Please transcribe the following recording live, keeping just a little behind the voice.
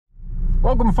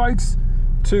Welcome folks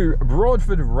to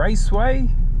Broadford Raceway,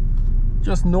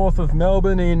 just north of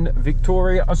Melbourne in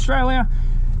Victoria, Australia.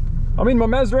 I'm in my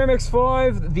Mazda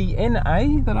MX-5, the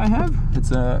NA that I have.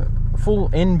 It's a full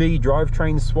NB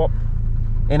drivetrain swap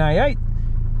NA8,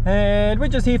 and we're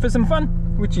just here for some fun,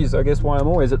 which is I guess why I'm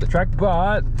always at the track,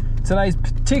 but today's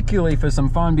particularly for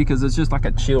some fun because it's just like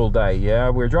a chill day. Yeah,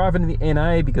 we're driving the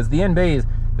NA because the NB is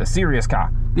the serious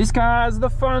car. This car is the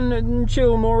fun and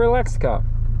chill, more relaxed car.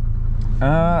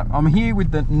 I'm here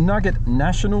with the Nugget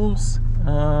Nationals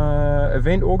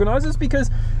event organisers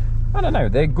because, I don't know,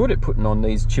 they're good at putting on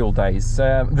these chill days.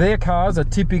 Their cars are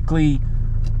typically,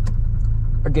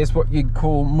 I guess, what you'd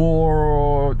call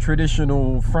more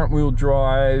traditional front-wheel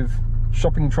drive,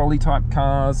 shopping trolley type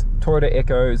cars, Toyota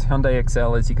Echoes, Hyundai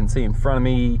XL, as you can see in front of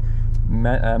me,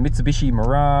 Mitsubishi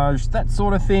Mirage, that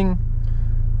sort of thing.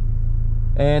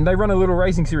 And they run a little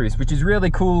racing series, which is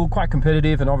really cool, quite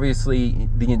competitive, and obviously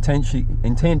the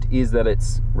intent is that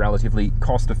it's relatively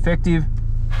cost effective.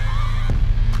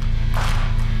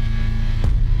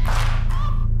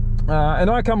 And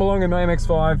I come along in my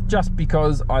MX-5 just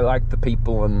because I like the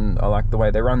people and I like the way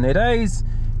they run their days.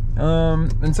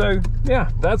 And so, yeah,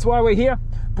 that's why we're here.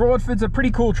 Broadford's a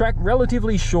pretty cool track,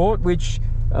 relatively short, which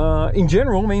in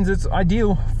general means it's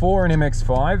ideal for an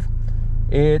MX-5.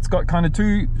 It's got kind of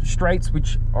two straights,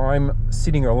 which I'm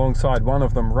sitting alongside one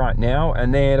of them right now,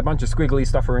 and then a bunch of squiggly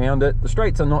stuff around it. The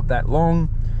straights are not that long,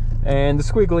 and the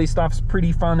squiggly stuff's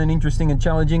pretty fun and interesting and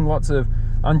challenging. Lots of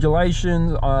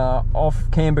undulations,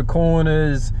 off camber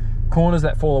corners, corners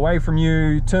that fall away from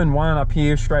you. Turn 1 up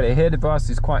here straight ahead of us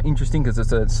is quite interesting because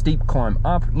it's a steep climb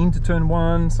up into turn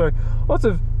 1. So lots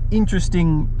of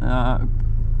interesting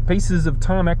pieces of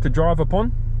tarmac to drive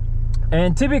upon.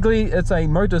 And typically it's a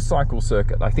motorcycle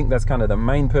circuit. I think that's kind of the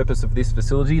main purpose of this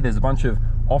facility. There's a bunch of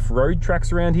off-road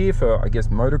tracks around here for, I guess,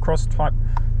 motocross type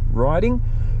riding.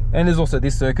 And there's also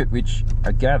this circuit, which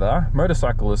I gather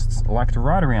motorcyclists like to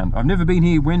ride around. I've never been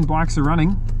here when bikes are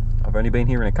running. I've only been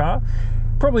here in a car.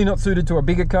 Probably not suited to a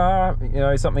bigger car, you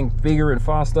know, something bigger and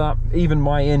faster. Even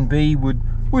my NB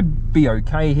would be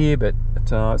okay here, but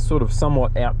it sort of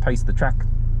somewhat outpaced the track,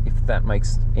 if that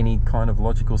makes any kind of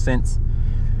logical sense.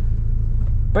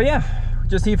 But yeah,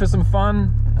 just here for some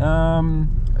fun.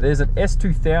 There's an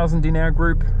S2000 in our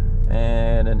group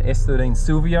and an S13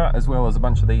 Silvia, as well as a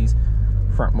bunch of these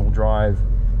front-wheel drive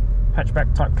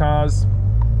hatchback type cars.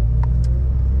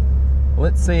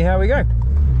 Let's see how we go.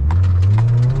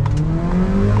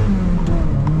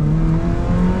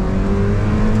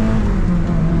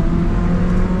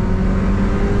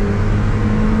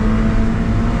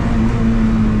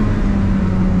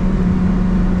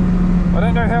 I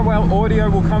don't know how well audio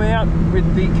will come out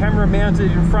with the camera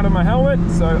mounted in front of my helmet,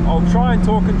 so I'll try and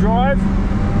talk and drive.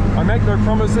 I make no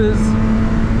promises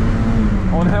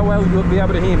on how well you'll be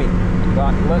able to hear me,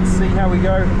 but let's see how we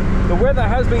go. The weather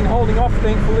has been holding off,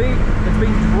 thankfully. It's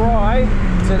been dry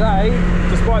today,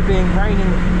 despite being rainy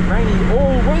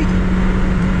all week.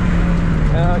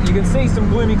 You can see some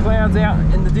gloomy clouds out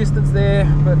in the distance there,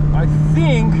 but I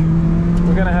think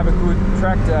we're going to have a good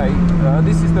track day.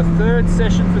 This is the third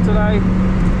session for today.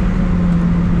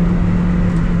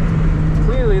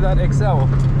 Clearly that XL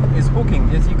is hooking.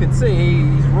 As you can see,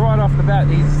 he's right off the bat,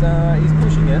 he's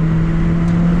pushing it.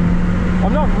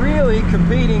 I'm not really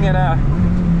competing in a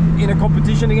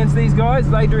competition against these guys.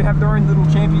 They do have their own little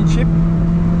championship.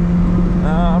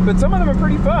 But some of them are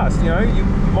pretty fast, you know. You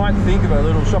might think of a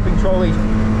little shopping trolley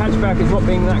hatchback as not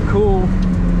being that cool,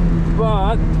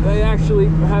 but they actually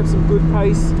have some good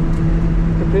pace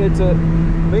compared to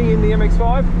me in the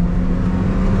MX-5.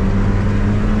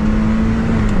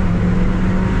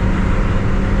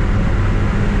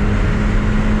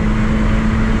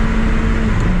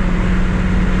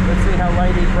 Let's see how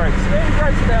late he brakes. Yeah, he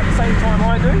brakes about the same time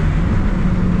I do.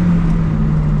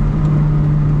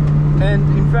 And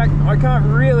in fact, I can't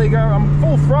really go, I'm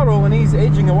full throttle and he's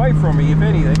edging away from me, if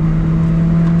anything.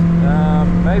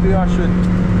 Maybe I should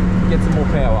get some more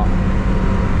power.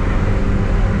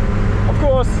 Of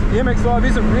course, the MX-5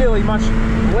 isn't really much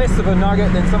less of a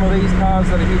nugget than some of these cars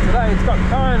that are here today. It's got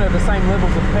kind of the same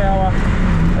levels of power,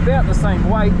 about the same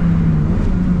weight.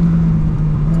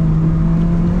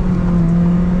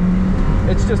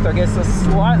 It's just, I guess, a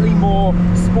slightly more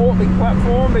sportly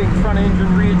platform, being front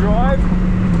engine rear drive.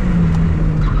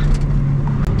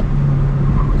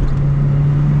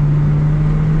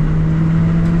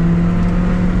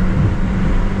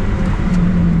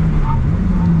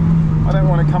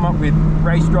 Come up with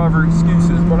race driver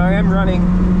excuses, but I am running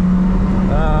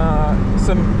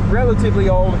some relatively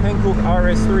old Hankook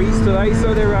RS3s today,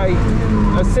 so they're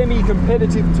a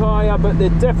semi-competitive tyre, but they're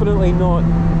definitely not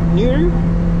new.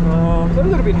 They're a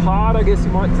little bit hard, I guess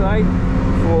you might say,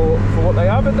 for what they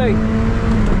are, but they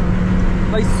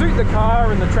suit the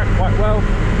car and the track quite well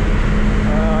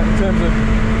in terms of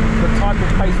the type of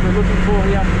pace we're looking for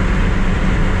here.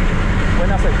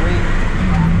 When I say we,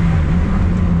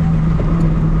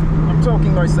 I'm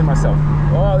talking mostly myself.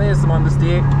 Oh, there's some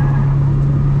understeer.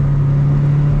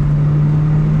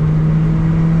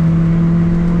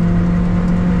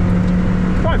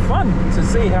 Quite fun to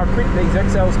see how quick these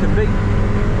XLs can be.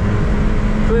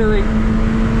 Clearly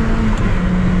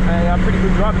a pretty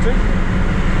good driver too.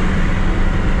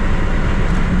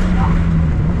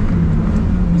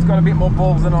 He's got a bit more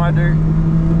balls than I do.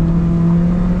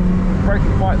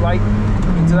 Braking quite late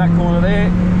into that corner there.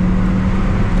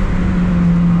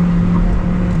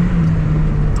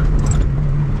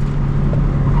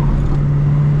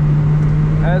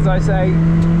 As I say,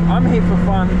 I'm here for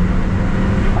fun.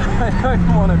 I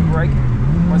don't want to break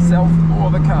myself or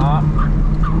the car.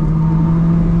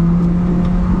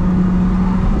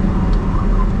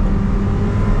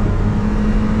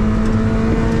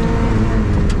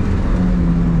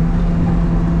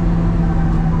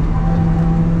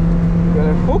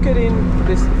 Hook it in for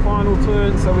this final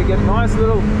turn so we get a nice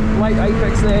little late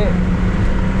apex there.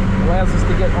 Allows us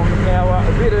to get on the power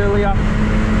a bit earlier.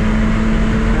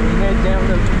 And we head down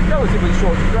the relatively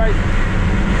short straight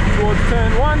towards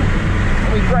turn 1.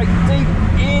 And we brake deep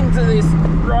into this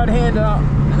right-hander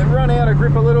and then run out of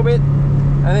grip a little bit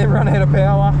and then run out of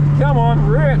power. Come on,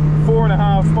 we're at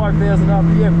 4.5, 5,000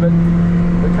 RPM, but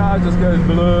the car just goes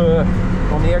blur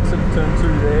on the exit of turn 2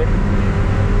 there.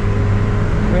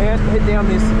 We head down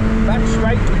this back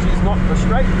straight, which is not a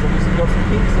straight, it's obviously got some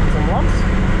kinks and some lumps.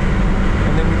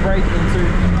 And then we brake into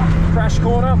crash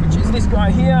corner, which is this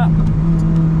guy here.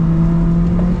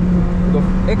 The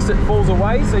exit falls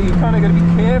away, so you're kind of going to be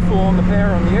careful on the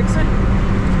power on the exit.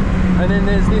 And then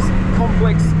there's this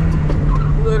complex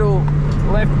little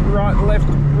left,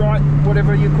 right,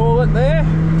 whatever you call it there.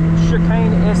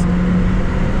 Chicane-esque.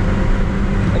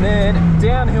 And then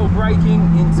downhill braking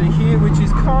into here, which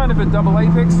is kind of a double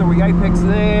apex, so we apex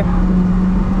there,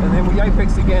 and then we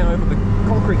apex again over the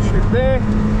concrete strip there,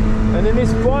 and then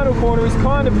this final corner is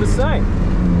kind of the same,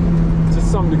 to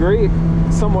some degree,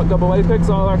 somewhat double apex.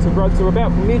 I like to run to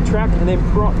about mid-track and then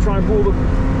try and pull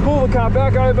the car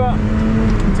back over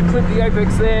to clip the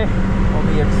apex there on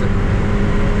the exit.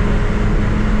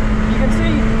 You can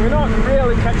see we're not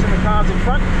really catching the cars in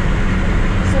front,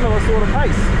 similar sort of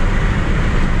pace.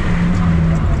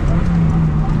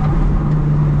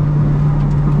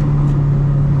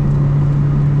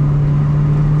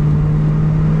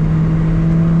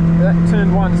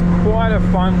 Turn 1's quite a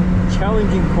fun,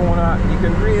 challenging corner. You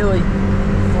can really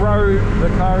throw the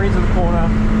car into the corner,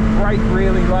 brake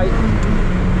really late,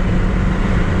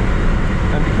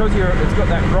 and because it's got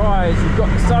that rise, you've got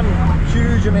some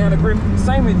huge amount of grip.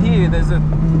 Same with here, there's a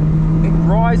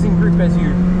rising grip as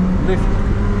you lift.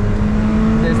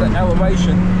 There's that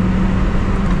elevation,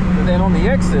 but then on the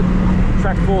exit, the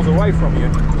track falls away from you.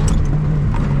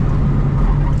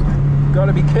 Got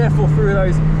to be careful through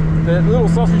those. The little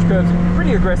sausage curves are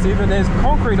pretty aggressive, and there's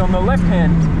concrete on the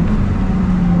left-hand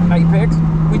apex,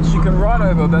 which you can ride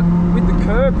over, but with the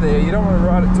curb there, you don't want to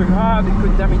ride it too hard. It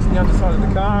could damage the underside of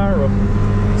the car or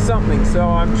something, so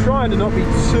I'm trying to not be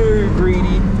too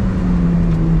greedy.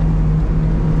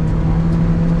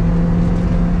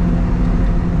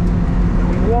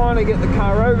 We want to get the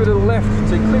car over to the left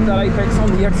to clip that apex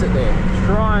on the exit there.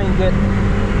 Try and get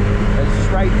as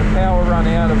straight the power run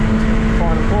out of the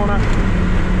final corner.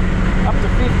 Up to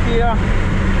 5th gear.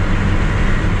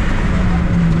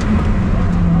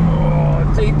 Oh,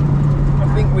 deep. I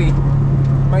think we're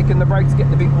making the brakes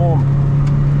getting a bit warm.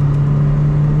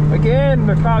 Again,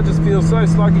 the car just feels so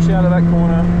sluggish out of that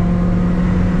corner.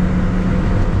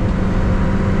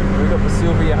 We've got the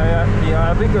Sylvia here.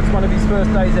 I think it's one of his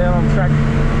first days out on track.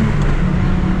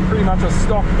 Pretty much a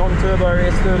stock non-turbo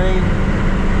S13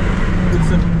 with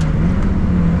some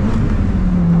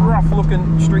rough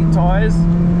looking street tyres.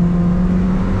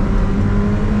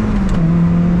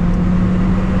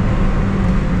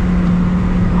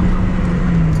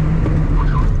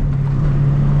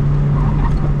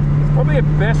 Probably a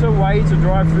better way to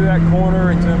drive through that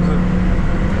corner in terms of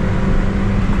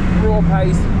raw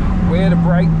pace, where to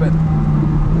brake, but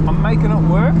I'm making it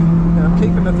work and I'm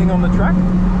keeping the thing on the track.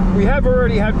 We have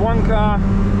already had one car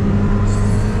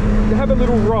have a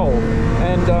little roll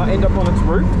and end up on its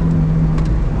roof,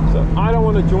 so I don't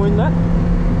want to join that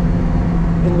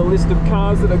in the list of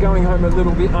cars that are going home a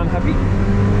little bit unhappy.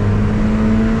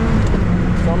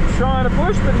 So I'm trying to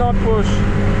push but not push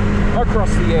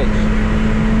across the edge.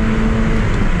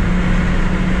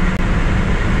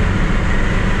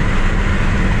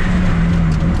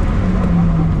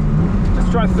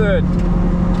 try third.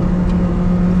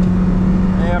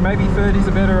 Yeah, maybe third is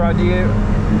a better idea.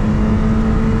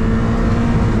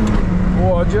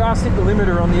 Or just hit the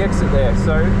limiter on the exit there,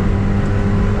 so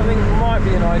I think it might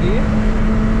be an idea.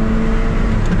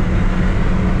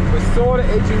 We're sort of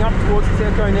edging up towards this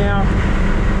Echo now.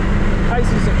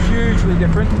 Pace isn't hugely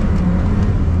different.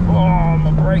 Oh,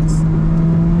 my brakes.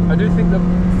 I do think the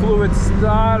fluid's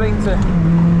starting to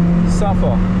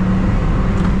suffer.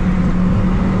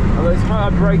 Oh, those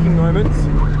hard braking moments.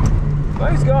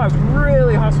 Those guys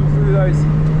really hustle through those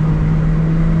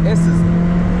S's.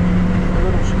 A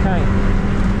little chicane.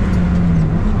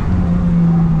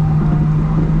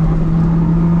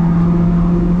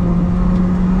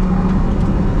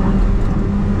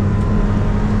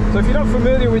 So if you're not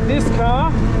familiar with this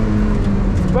car,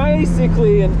 it's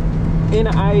basically an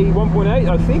NA 1.8.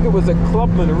 I think it was a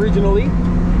Clubman originally,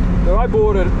 but I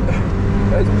bought it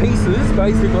as pieces,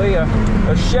 basically a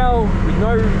shell with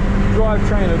no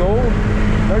drivetrain at all,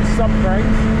 no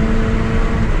subframes.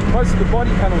 Most of the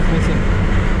body panel's missing,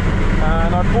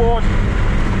 and I bought,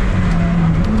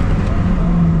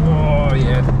 oh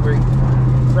yeah, we're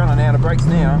running out of brakes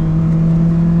now,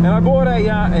 and I bought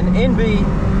an NB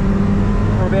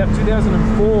from about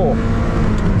 2004,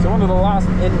 so one of the last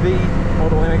NB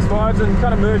model MX-5s, and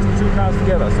kind of merged the two cars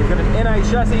together. So we've got an NA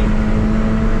chassis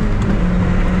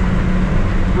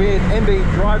with NB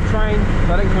drivetrain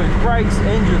that includes brakes,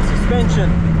 engine, suspension,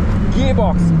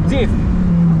 gearbox, diff,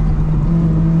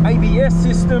 ABS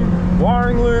system,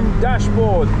 wiring loom,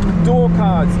 dashboard, door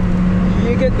cards.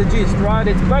 You get the gist, right?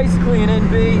 It's basically an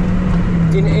NB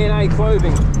in NA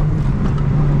clothing.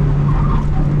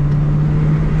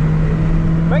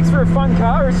 Makes for a fun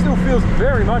car. It still feels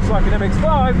very much like an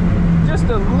MX-5, just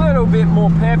a little bit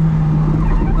more pep,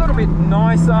 a little bit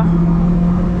nicer.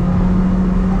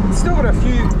 It's still got a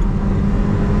few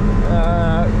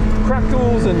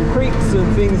crackles and creaks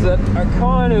and things that are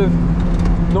kind of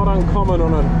not uncommon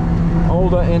on an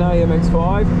older NA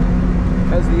MX-5.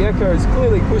 As the Echo is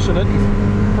clearly pushing it, he's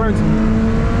throwing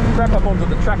some crap up onto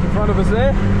the track in front of us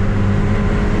there.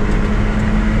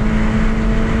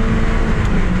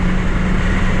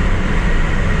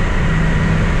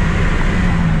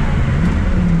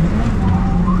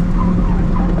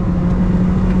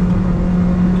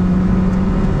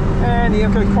 And the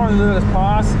Echo finally let us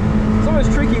pass. It's always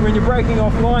tricky when you're braking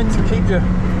offline to keep your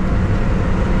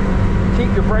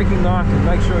braking mark and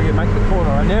make sure you make the corner.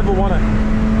 I never want to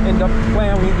end up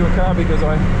plowing into a car because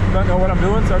I don't know what I'm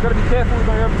doing, so I've got to be careful with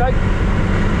my overtake.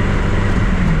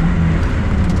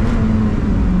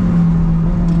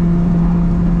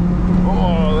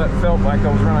 Oh, that felt like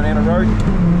I was running out of road.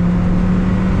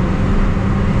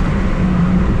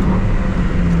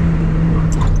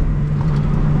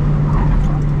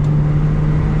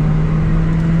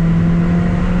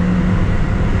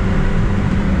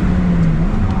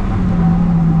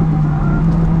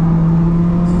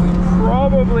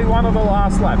 One of the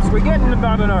last laps. We're getting,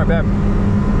 I don't know, about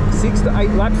 6 to 8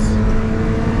 laps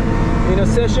in a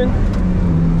session.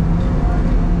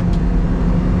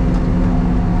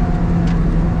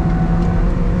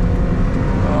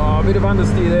 Oh, a bit of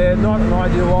understeer there, not an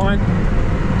ideal line.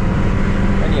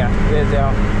 And yeah, there's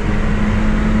our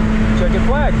checkered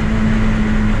flag.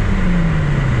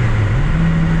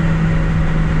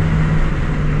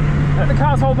 And the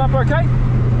car's holding up okay.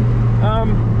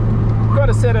 Got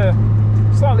a set of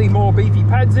slightly more beefy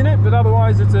pads in it, but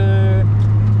otherwise it's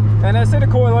and a set of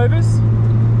coilovers.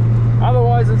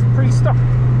 Otherwise it's pretty stock.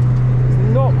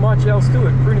 There's not much else to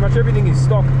it. Pretty much everything is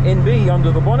stock NB under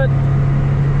the bonnet.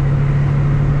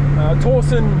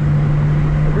 Torsen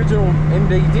original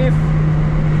NB diff,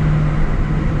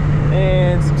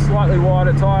 and some slightly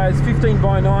wider tyres, 15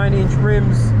 by 9 inch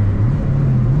rims.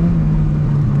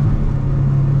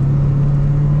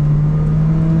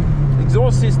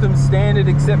 Exhaust system standard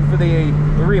except for the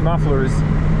rear muffler is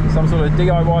some sort of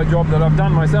DIY job that I've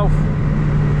done myself,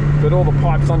 but all the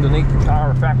pipes underneath the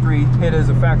car are factory, headers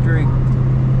are factory,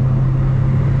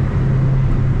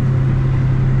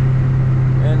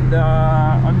 and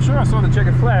I'm sure I saw the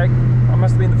checkered flag. I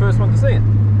must have been the first one to see it,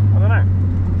 I don't know.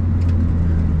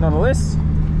 Nonetheless,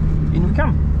 in we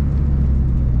come.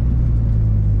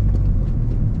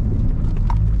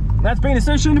 That's been a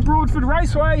session at Broadford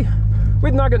Raceway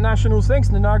with Nugget Nationals. Thanks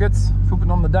to the Nuggets for putting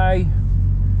on the day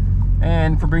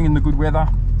and for bringing the good weather.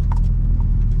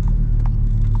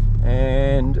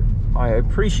 And I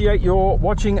appreciate your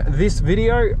watching this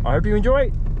video. I hope you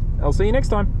enjoy. I'll see you next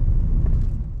time.